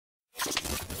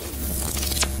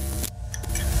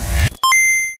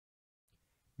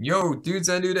Yo, dudes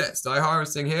and dudettes,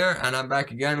 ThyHarvesting here, and I'm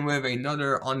back again with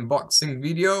another unboxing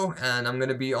video, and I'm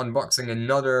gonna be unboxing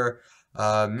another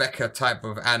mecha type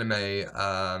of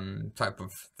anime type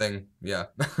of thing. Yeah,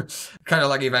 kind of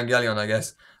like Evangelion, I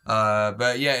guess.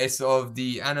 But yeah, it's of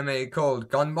the anime called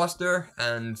GunBuster,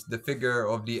 and the figure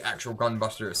of the actual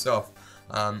GunBuster itself.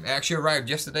 It actually arrived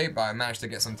yesterday, but I managed to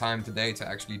get some time today to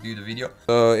actually do the video.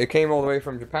 So it came all the way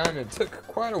from Japan. It took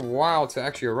quite a while to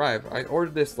actually arrive. I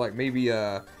ordered this like maybe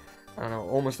I don't know,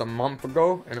 almost a month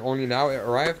ago, and only now it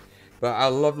arrived. But I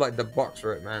love like the box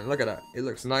for it, man. Look at that. It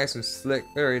looks nice and slick,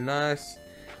 very nice.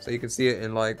 So you can see it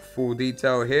in like full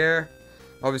detail here.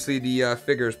 Obviously the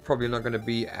figure is probably not going to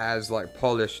be as like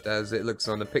polished as it looks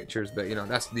on the pictures, but you know,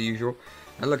 that's the usual.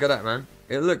 And look at that, man.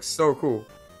 It looks so cool.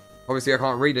 Obviously I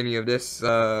can't read any of this.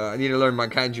 I need to learn my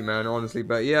kanji, man, honestly.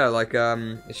 But yeah, like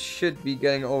it should be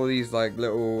getting all these like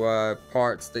little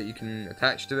parts that you can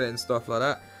attach to it and stuff like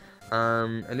that.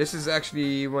 And this is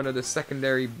actually one of the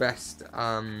secondary best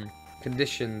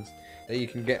conditions that you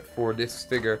can get for this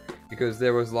figure, because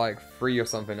there was like free or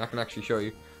something. I can actually show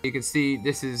you. You can see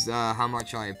this is how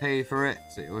much I paid for it.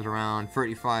 So it was around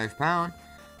 £35.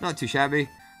 Not too shabby.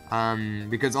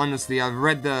 Because honestly, I've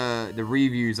read the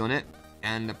reviews on it,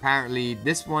 and apparently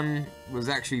this one was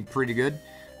actually pretty good.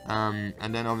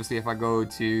 And then obviously if I go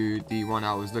to the one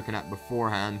I was looking at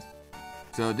beforehand,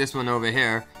 so this one over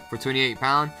here for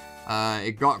 £28,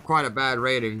 it got quite a bad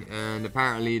rating, and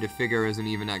apparently the figure isn't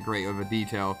even that great of a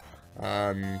detail.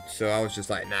 So I was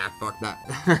just like, nah, fuck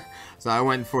that. So I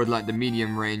went for like the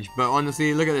medium range. But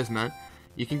honestly, look at this, man.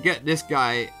 You can get this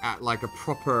guy at like a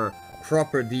proper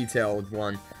detailed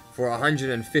one for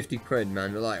 150 quid,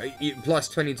 man. Like plus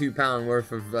 £22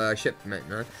 worth of shipment,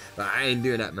 man. But I ain't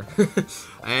doing that, man.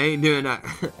 I ain't doing that.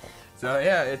 So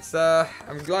yeah, it's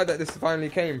I'm glad that this finally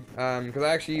came, because I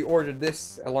actually ordered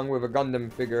this along with a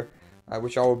Gundam figure,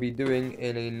 which I will be doing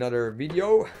in another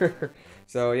video.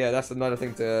 So yeah, that's another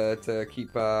thing to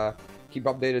keep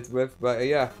updated with. But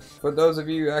yeah, for those of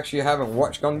you who actually haven't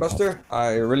watched GunBuster,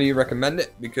 I really recommend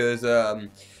it, because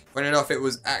funny enough, it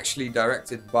was actually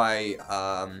directed by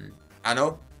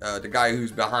Anno, the guy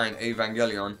who's behind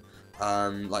Evangelion.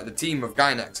 Like the team of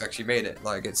Gainax actually made it.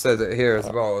 Like it says it here as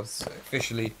well. It's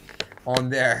officially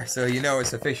on there, so you know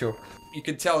it's official. You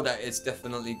can tell that it's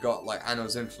definitely got like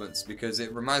Anno's influence, because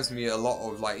it reminds me a lot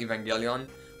of like Evangelion,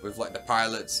 with like the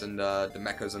pilots and the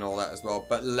mechas and all that as well,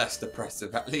 but less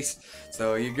depressive at least.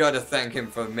 So you gotta thank him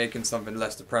for making something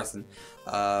less depressing.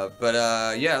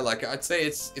 Yeah, like I'd say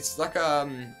it's like a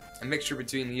mixture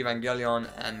between Evangelion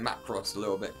and Macross a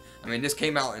little bit. I mean, this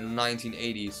came out in the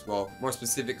 1980s, well, more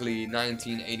specifically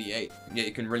 1988. Yeah,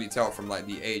 you can really tell from like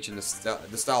the age and the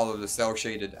style of the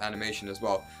cel-shaded animation as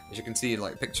well. As you can see,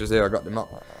 like pictures there, I got them up.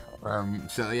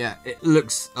 So yeah, it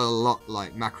looks a lot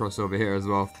like Macross over here as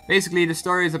well. Basically, the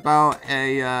story is about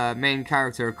a main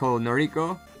character called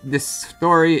Noriko. This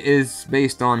story is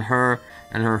based on her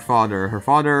and her father. Her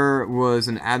father was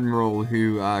an admiral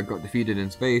who got defeated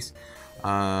in space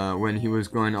when he was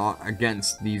going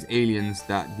against these aliens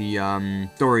that the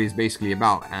story is basically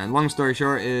about. And long story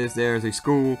short is there's a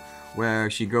school where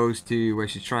she goes to, where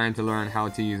she's trying to learn how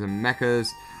to use mechas,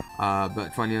 but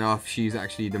funny enough, she's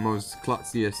actually the most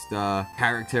klutziest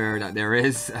character that there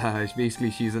is.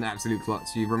 Basically, she's an absolute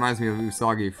klutz. She reminds me of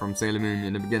Usagi from Sailor Moon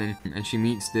in the beginning, and she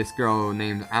meets this girl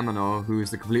named Amano, who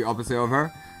is the complete opposite of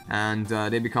her. And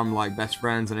they become like best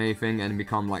friends and everything, and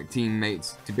become like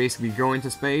teammates to basically go into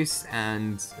space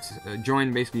and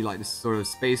join basically like this sort of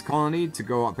space colony to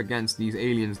go up against these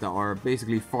aliens that are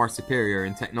basically far superior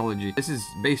in technology. This is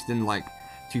based in like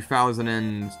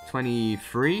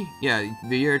 2023, yeah,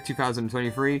 the year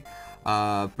 2023,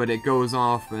 but it goes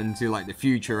off into like the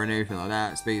future and everything like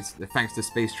that, space, thanks to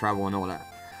space travel and all that.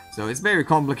 So it's very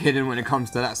complicated when it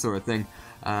comes to that sort of thing.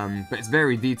 But it's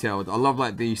very detailed. I love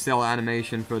like the cell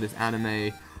animation for this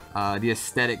anime. The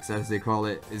aesthetics, as they call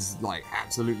it, is like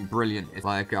absolutely brilliant. It's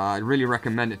like I'd really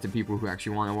recommend it to people who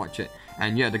actually want to watch it.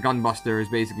 And yeah, the GunBuster is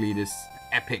basically this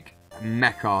epic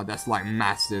mecha that's like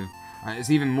massive.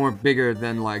 It's even more bigger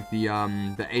than like the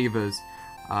Avas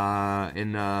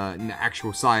in the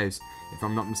actual size, if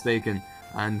I'm not mistaken.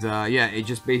 And yeah, it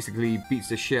just basically beats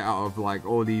the shit out of like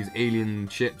all these alien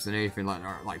ships and everything,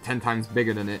 like 10 times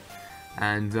bigger than it.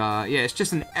 And yeah, it's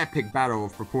just an epic battle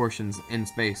of proportions in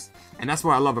space, and that's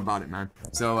what I love about it, man.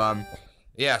 So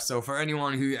yeah, so for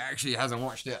anyone who actually hasn't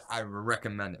watched it, I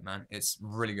recommend it, man. It's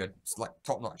really good. It's like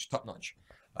top notch.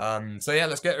 So yeah,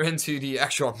 let's get into the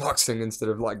actual unboxing instead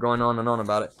of like going on and on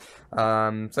about it.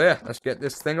 So yeah, let's get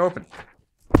this thing open.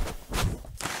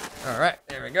 Alright,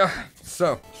 there we go.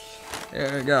 So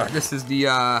there we go. This is the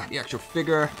actual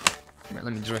figure. Right,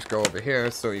 let me just go over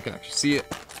here so you can actually see it.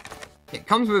 It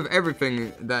comes with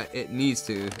everything that it needs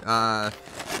to.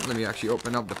 Let me actually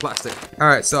open up the plastic.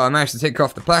 Alright, so I managed to take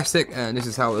off the plastic, and this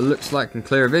is how it looks like in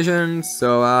clear vision.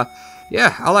 So,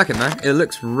 yeah, I like it, man. It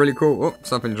looks really cool. Oh,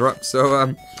 something dropped.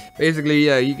 So, basically,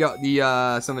 yeah, you got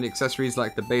the, some of the accessories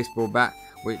like the baseball bat,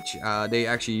 which, they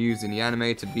actually used in the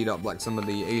anime to beat up, like, some of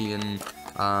the alien,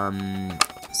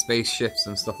 spaceships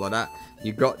and stuff like that.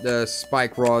 You got the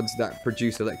spike rods that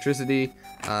produce electricity,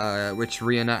 which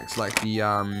reenacts like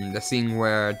the scene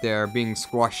where they're being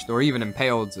squashed or even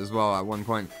impaled as well at one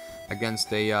point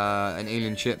against a an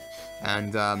alien ship,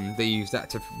 and they use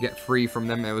that to get free from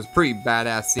them. It was a pretty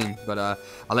badass scene, but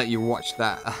I'll let you watch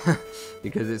that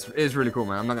because it's really cool,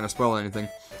 man. I'm not gonna spoil anything.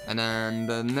 And then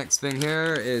the next thing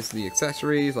here is the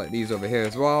accessories, like these over here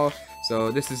as well.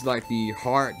 So this is like the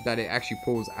heart that it actually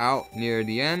pulls out near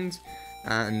the end.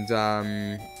 And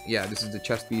yeah, this is the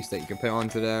chest piece that you can put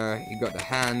onto there. You got the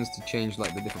hands to change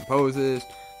like the different poses.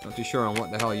 Not too sure on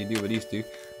what the hell you do with these two,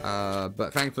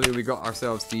 but thankfully we got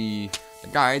ourselves the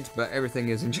guide, but everything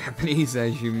is in Japanese,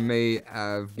 as you may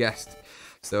have guessed,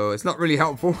 so it's not really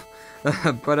helpful.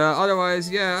 But otherwise,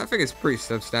 yeah, I think it's pretty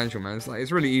substantial, man.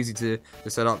 It's really easy to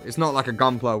set up. It's not like a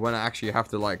Gunpla when I actually have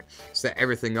to like set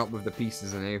everything up with the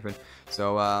pieces and everything.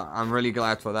 So I'm really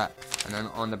glad for that. And then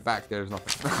on the back there's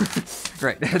nothing.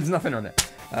 Right, there's nothing on it.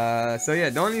 So yeah,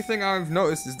 the only thing I've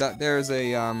noticed is that there's a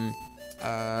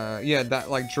yeah, that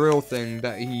like drill thing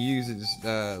that he uses,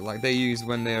 like they use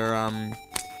when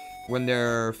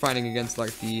they're fighting against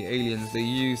like the aliens. They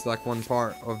use like one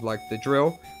part of like the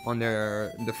drill on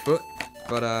the foot,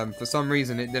 but for some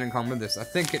reason it didn't come with this. I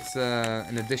think it's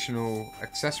an additional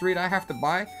accessory that I have to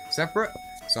buy separate,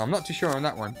 so I'm not too sure on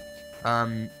that one.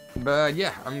 But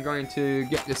yeah, I'm going to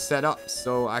get this set up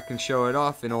so I can show it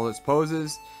off in all its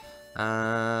poses.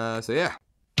 So yeah.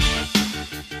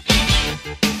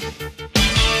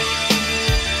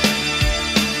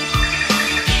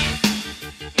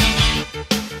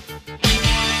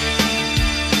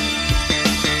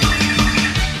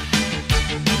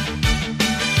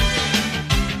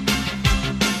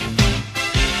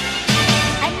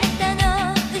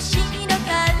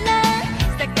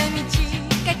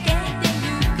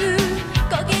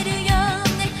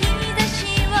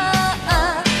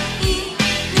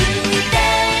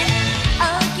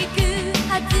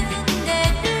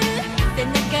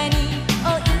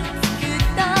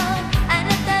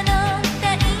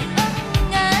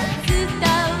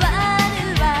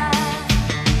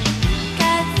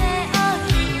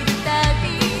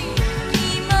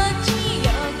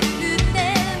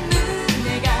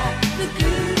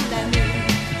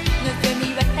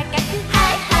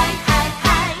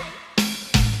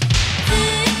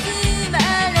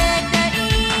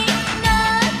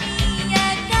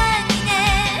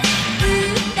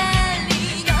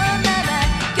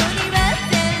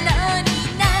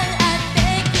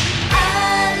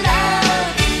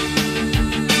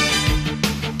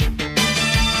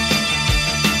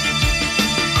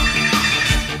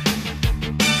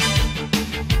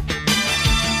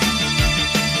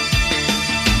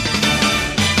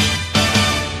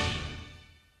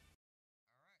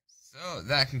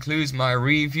 That concludes my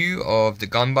review of the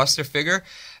GunBuster figure,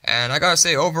 and I gotta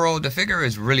say, overall the figure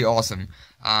is really awesome.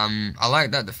 I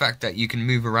like the fact that you can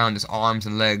move around his arms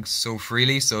and legs so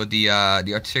freely, so the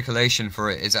articulation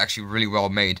for it is actually really well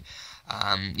made.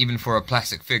 Even for a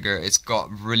plastic figure, it's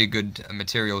got really good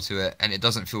material to it, and it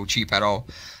doesn't feel cheap at all.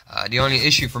 The only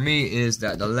issue for me is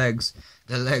that the legs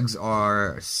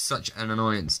are such an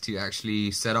annoyance to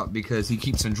actually set up, because he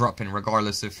keeps on dropping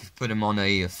regardless if you put him on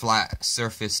a flat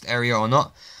surfaced area or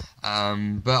not.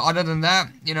 But other than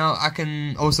that, you know, I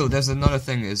can also, there's another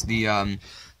thing is the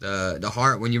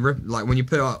heart. When you when you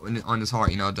put it on his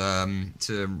heart, you know,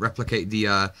 to replicate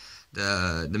the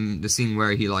scene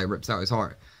where he like rips out his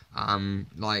heart.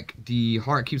 Like the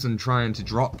heart keeps on trying to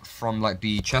drop from like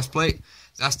the chest plate.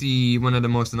 That's one of the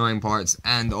most annoying parts,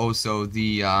 and also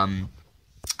the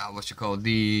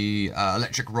the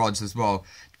electric rods as well.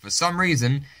 For some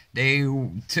reason, they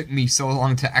took me so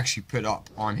long to actually put up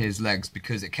on his legs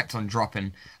because it kept on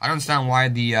dropping. I don't understand why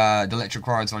the electric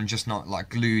rods are just not like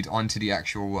glued onto the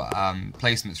actual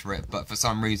placements for it, but for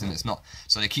some reason it's not,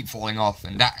 so they keep falling off,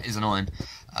 and that is annoying.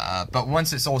 But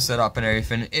once it's all set up and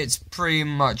everything, it's pretty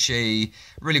much a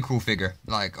really cool figure.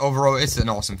 Like, overall, it's an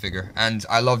awesome figure, and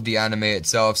I love the anime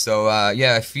itself. So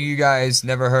yeah, if you guys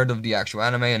never heard of the actual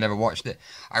anime and never watched it,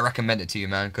 I recommend it to you,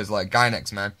 man, because like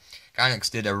Gainax, man,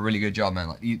 Gainax did a really good job, man.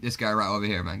 Like this guy right over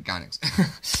here, man, Gainax.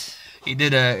 They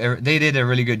did a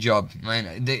really good job,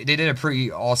 man. They did a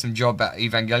pretty awesome job at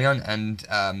Evangelion,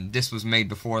 and this was made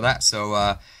before that.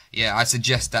 So yeah, I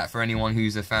suggest that for anyone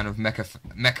who's a fan of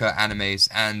mecha animes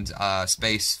and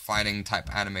space fighting type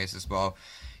animes as well.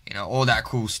 You know, all that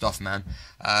cool stuff, man.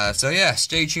 So yeah,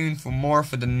 stay tuned for more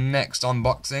for the next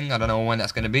unboxing. I don't know when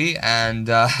that's going to be. And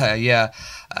yeah,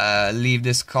 leave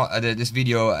this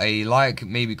video a like,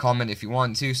 maybe comment if you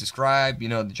want to, subscribe, you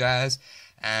know, the jazz.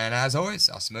 And as always,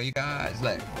 I'll smell you guys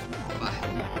later.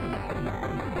 Bye.